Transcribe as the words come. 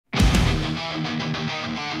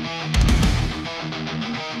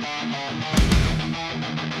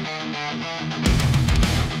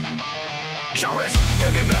Cowards,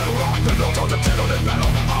 heavy metal rock, the notes on the pedal and metal,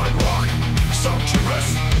 hard rock,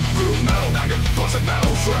 sumptuous, groove metal, maggot, faucet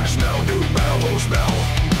metal, thrash metal, new metal, loose metal,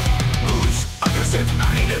 blues, aggressive,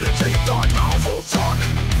 anonymity, dark, powerful talk,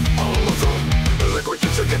 all over, liquid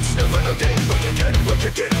intricate, sniffing again, look again,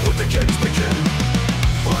 with the kids begin,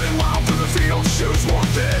 running wild through the field, shoes worn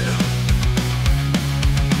thin,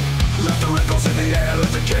 left the wrinkles in the air,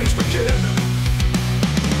 let the games begin.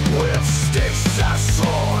 With sticks as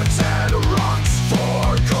swords and rocks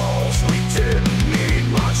for goals, we didn't need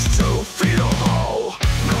much to feel whole.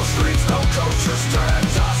 No streets, no coaches, dirt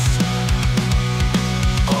and dust.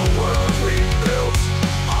 A world we built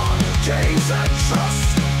on games and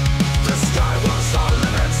trust. The sky was our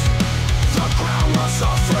limit, the ground was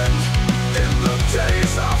our friend. In the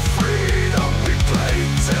days of freedom we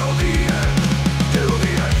played till the end, till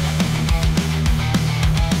the end.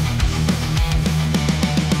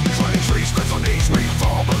 Spreads on knees, we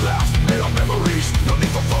fall but laugh. Made our memories, no need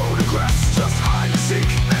for photographs. Just hide and seek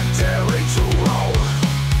and daring to roll.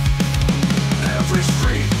 Every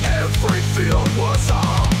street, every field was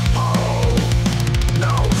our home.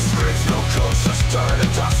 No streets, no coast, just dirt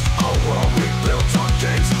and dust. A world we built on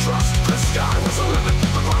games and trust. The sky was a limit,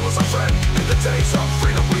 the ground was our friend. In the days of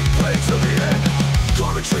freedom we played till the end.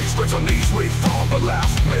 Climbing trees, spreads on knees, we fall but laugh.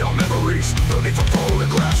 Made our memories, no need for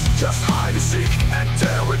photographs. Just hide and seek and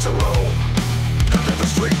daring to roll. And every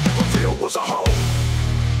street or field was a home.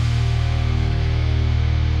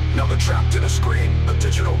 Now they're trapped in a screen, a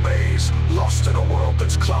digital maze, lost in a world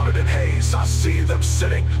that's clouded in haze. I see them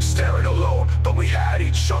sitting, staring alone, but we had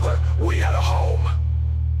each other, we had a home.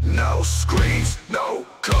 No screens, no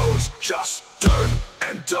codes, just dirt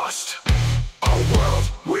and dust. A world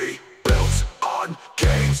we built on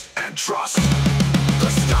games and trust. The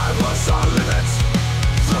sky was our limit,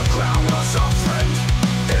 the ground was our friend.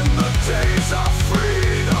 In the days of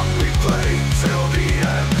freedom we played till the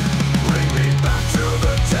end. Bring me back to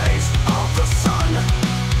the days of the sun,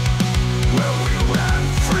 where we ran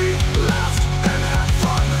free, laughed and had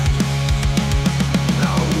fun.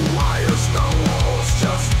 No wires, no walls,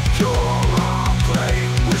 just pure raw play.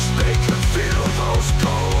 Wish they could feel those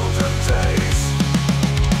golden days.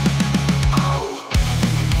 Oh.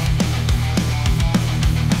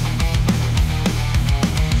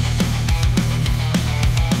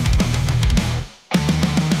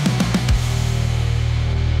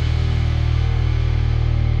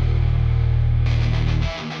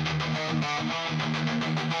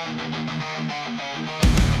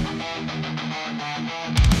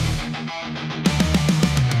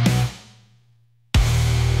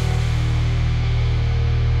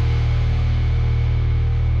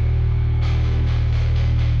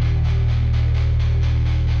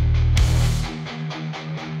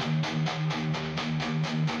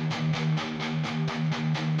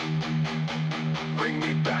 Bring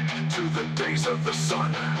me back to the days of the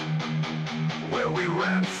sun, where we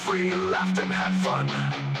ran free, laughed and had fun.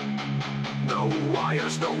 No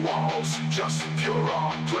wires, no walls, just pure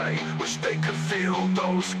raw play. Wish they could feel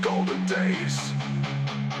those golden days.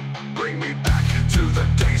 Bring me back to the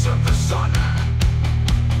days of the sun,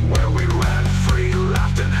 where we